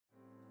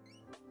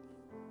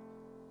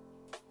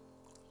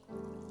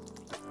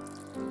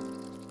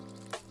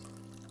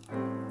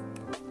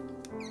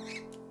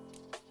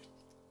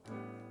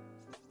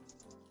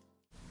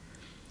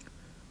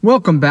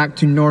Welcome back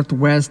to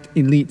Northwest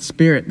Elite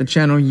Spirit, the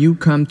channel you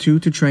come to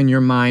train your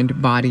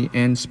mind, body,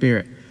 and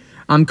spirit.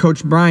 I'm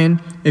Coach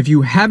Brian. If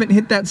you haven't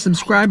hit that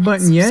subscribe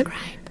button yet,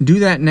 do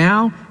that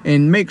now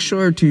and make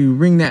sure to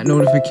ring that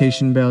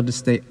notification bell to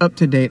stay up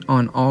to date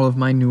on all of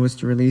my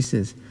newest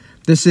releases.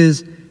 This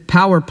is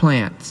Power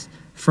Plants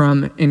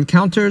from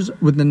Encounters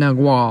with the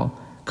Nagual,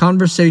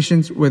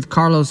 Conversations with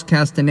Carlos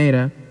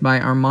Castaneda by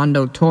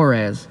Armando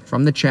Torres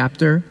from the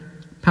chapter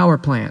Power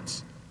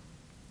Plants.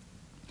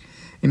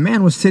 A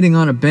man was sitting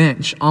on a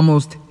bench,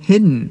 almost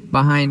hidden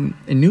behind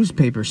a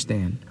newspaper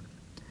stand.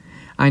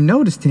 I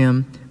noticed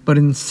him, but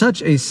in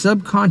such a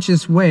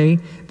subconscious way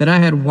that I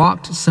had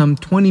walked some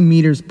 20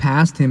 meters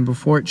past him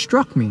before it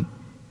struck me.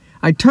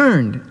 I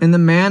turned, and the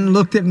man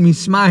looked at me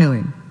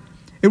smiling.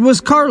 It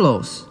was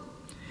Carlos.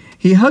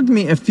 He hugged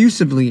me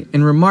effusively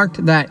and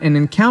remarked that an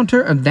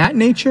encounter of that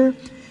nature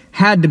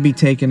had to be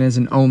taken as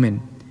an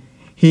omen.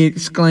 He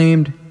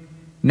exclaimed,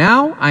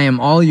 "Now I am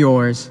all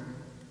yours.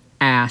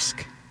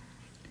 Ask."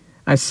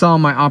 I saw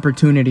my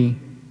opportunity.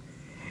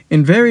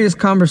 In various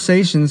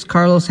conversations,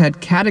 Carlos had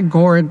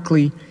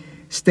categorically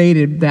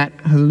stated that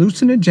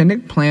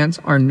hallucinogenic plants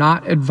are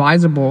not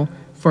advisable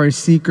for a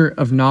seeker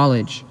of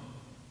knowledge.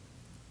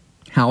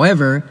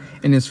 However,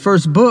 in his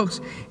first books,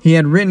 he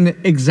had written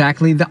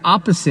exactly the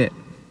opposite.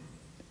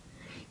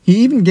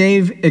 He even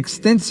gave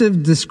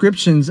extensive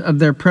descriptions of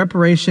their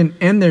preparation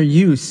and their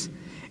use,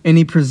 and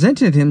he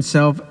presented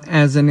himself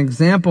as an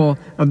example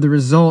of the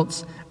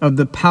results of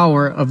the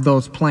power of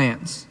those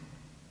plants.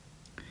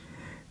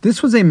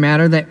 This was a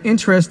matter that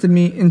interested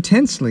me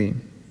intensely.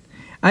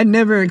 I'd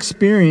never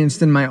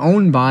experienced in my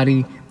own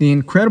body the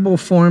incredible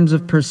forms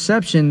of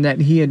perception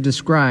that he had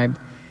described,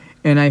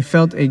 and I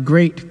felt a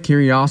great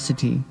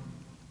curiosity.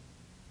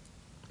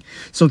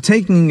 So,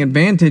 taking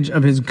advantage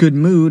of his good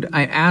mood,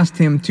 I asked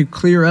him to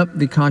clear up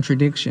the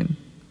contradiction.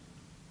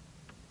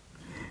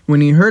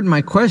 When he heard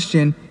my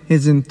question,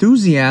 his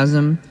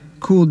enthusiasm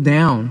cooled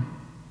down.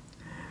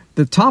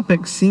 The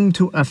topic seemed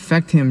to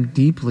affect him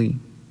deeply.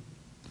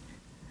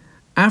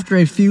 After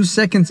a few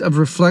seconds of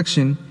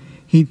reflection,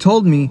 he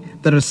told me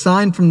that a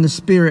sign from the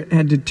Spirit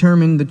had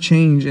determined the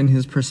change in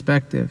his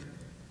perspective.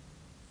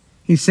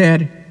 He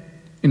said,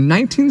 "In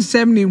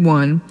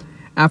 1971,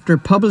 after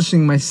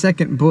publishing my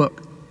second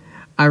book,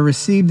 I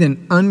received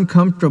an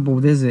uncomfortable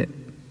visit.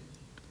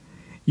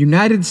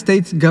 United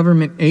States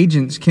government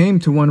agents came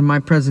to one of my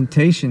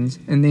presentations,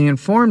 and they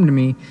informed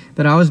me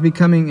that I was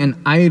becoming an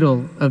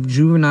idol of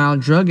juvenile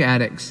drug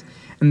addicts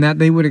and that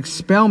they would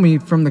expel me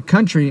from the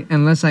country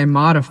unless I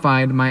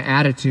modified my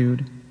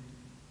attitude.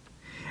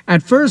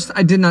 At first,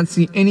 I did not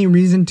see any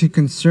reason to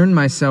concern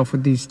myself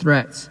with these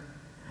threats,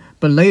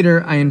 but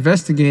later I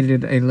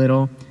investigated a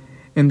little,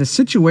 and the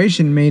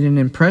situation made an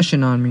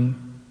impression on me.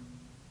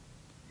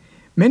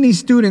 Many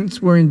students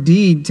were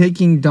indeed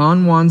taking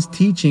Don Juan's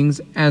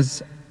teachings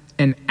as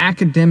an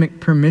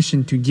academic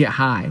permission to get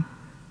high.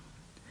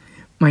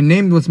 My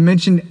name was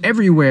mentioned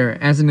everywhere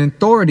as an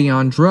authority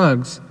on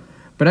drugs,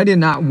 but I did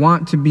not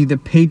want to be the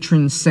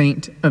patron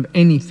saint of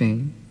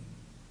anything.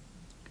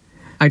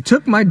 I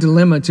took my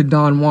dilemma to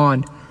Don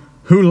Juan,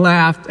 who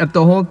laughed at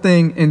the whole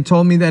thing and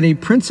told me that a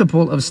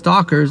principle of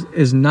stalkers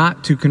is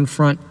not to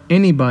confront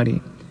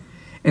anybody,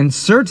 and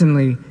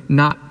certainly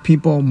not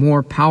people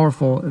more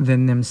powerful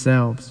than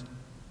themselves.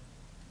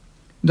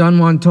 Don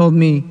Juan told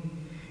me,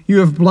 "You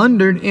have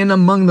blundered in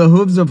among the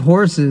hooves of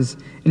horses,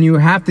 and you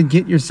have to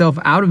get yourself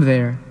out of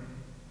there.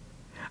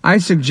 I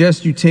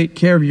suggest you take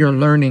care of your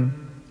learning.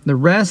 The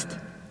rest,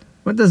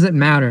 what does it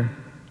matter?"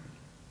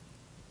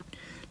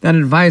 That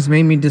advice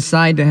made me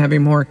decide to have a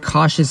more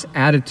cautious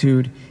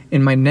attitude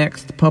in my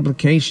next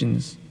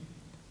publications.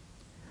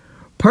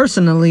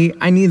 Personally,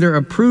 I neither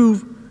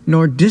approve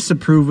nor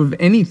disapprove of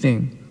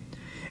anything,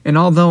 and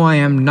although I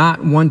am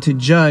not one to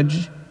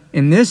judge,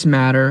 in this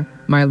matter,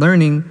 my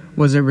learning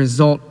was a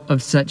result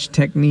of such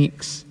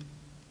techniques.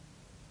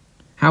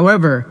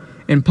 However,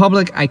 in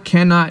public, I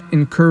cannot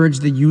encourage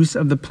the use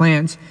of the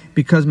plants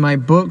because my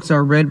books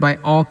are read by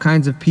all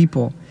kinds of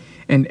people,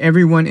 and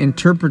everyone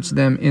interprets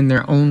them in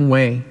their own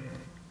way.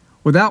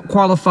 Without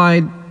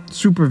qualified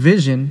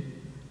supervision,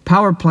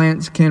 power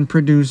plants can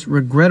produce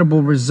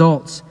regrettable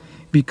results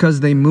because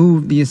they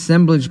move the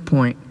assemblage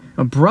point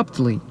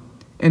abruptly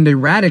and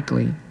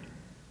erratically.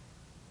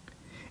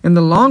 In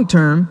the long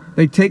term,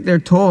 they take their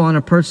toll on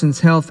a person's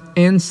health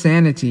and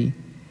sanity,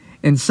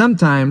 and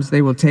sometimes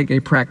they will take a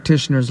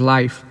practitioner's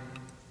life.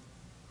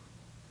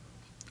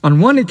 On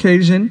one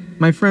occasion,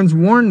 my friends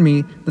warned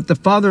me that the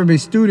father of a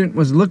student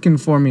was looking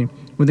for me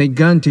with a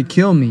gun to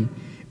kill me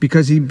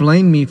because he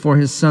blamed me for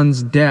his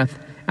son's death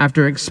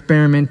after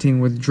experimenting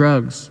with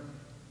drugs.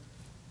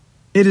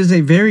 It is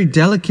a very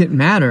delicate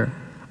matter,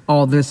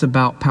 all this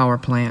about power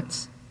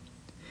plants.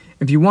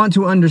 If you want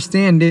to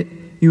understand it,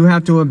 you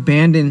have to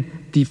abandon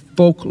the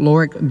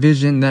folkloric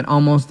vision that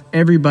almost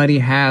everybody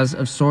has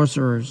of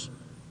sorcerers.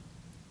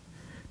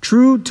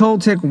 True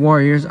Toltec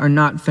warriors are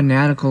not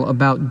fanatical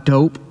about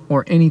dope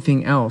or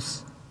anything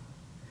else.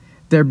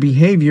 Their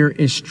behavior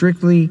is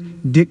strictly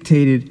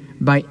dictated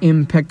by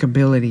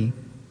impeccability.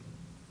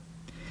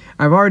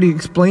 I've already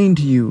explained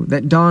to you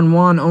that Don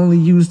Juan only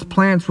used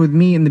plants with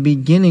me in the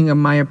beginning of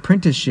my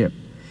apprenticeship,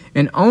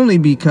 and only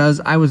because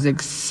I was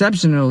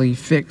exceptionally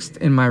fixed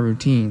in my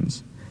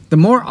routines. The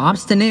more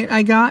obstinate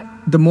I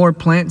got, the more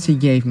plants he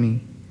gave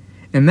me.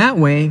 And that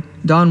way,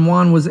 Don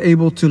Juan was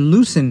able to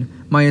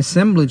loosen my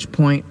assemblage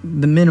point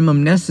the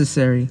minimum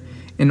necessary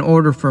in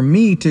order for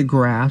me to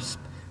grasp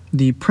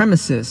the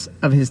premises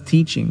of his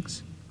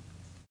teachings.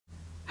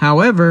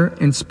 However,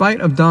 in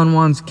spite of Don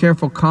Juan's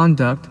careful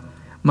conduct,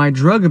 my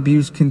drug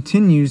abuse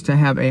continues to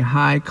have a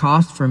high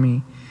cost for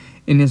me,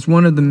 and is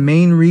one of the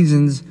main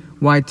reasons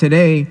why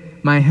today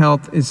my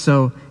health is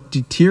so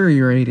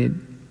deteriorated.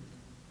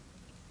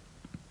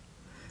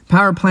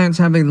 Power plants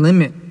have a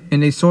limit,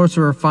 and a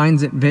sorcerer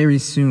finds it very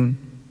soon.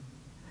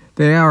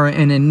 They are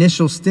an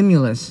initial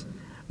stimulus,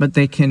 but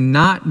they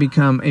cannot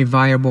become a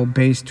viable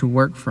base to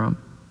work from.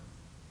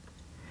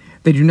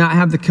 They do not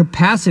have the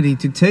capacity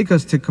to take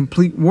us to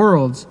complete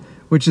worlds,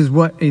 which is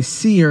what a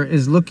seer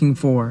is looking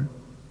for.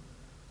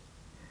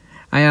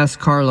 I asked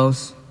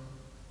Carlos,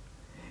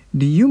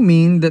 do you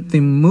mean that the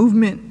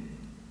movement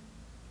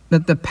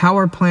that the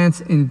power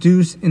plants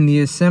induce in the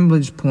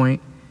assemblage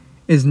point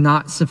is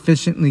not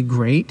sufficiently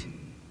great?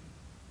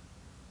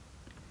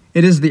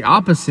 It is the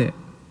opposite.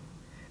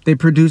 They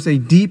produce a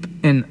deep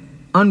and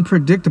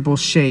unpredictable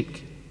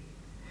shake.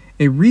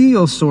 A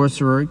real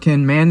sorcerer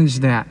can manage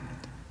that,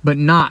 but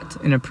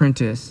not an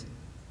apprentice.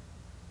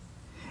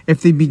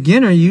 If the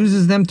beginner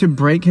uses them to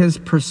break his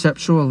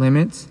perceptual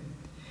limits,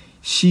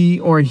 she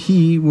or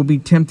he will be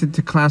tempted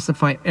to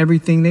classify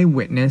everything they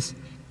witness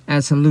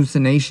as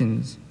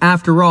hallucinations.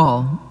 After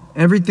all,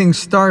 everything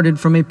started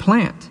from a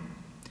plant.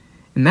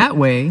 In that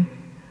way,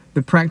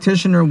 the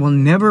practitioner will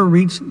never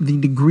reach the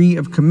degree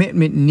of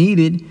commitment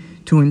needed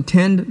to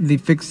intend the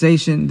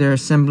fixation their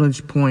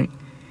assemblage point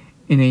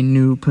in a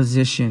new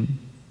position.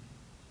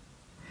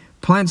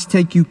 Plants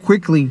take you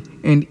quickly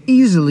and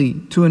easily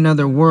to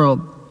another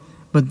world,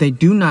 but they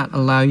do not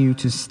allow you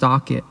to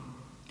stalk it.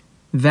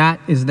 That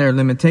is their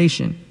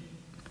limitation.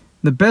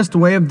 The best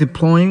way of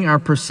deploying our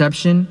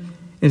perception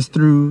is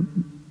through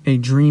a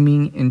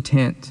dreaming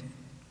intent.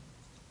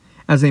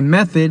 As a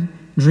method,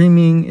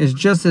 dreaming is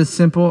just as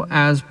simple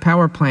as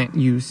power plant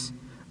use,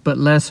 but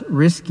less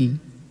risky.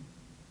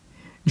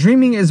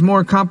 Dreaming is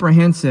more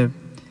comprehensive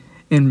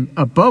and,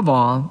 above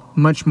all,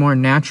 much more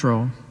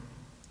natural.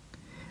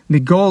 The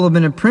goal of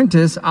an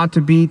apprentice ought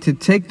to be to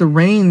take the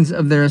reins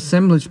of their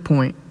assemblage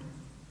point.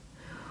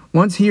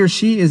 Once he or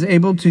she is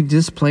able to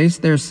displace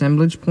their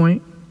assemblage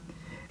point,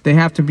 they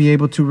have to be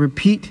able to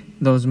repeat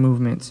those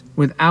movements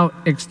without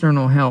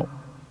external help,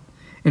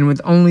 and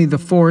with only the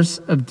force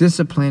of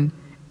discipline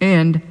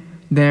and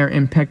their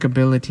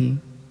impeccability.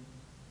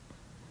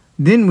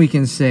 Then we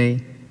can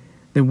say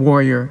the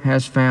warrior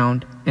has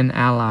found an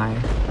ally.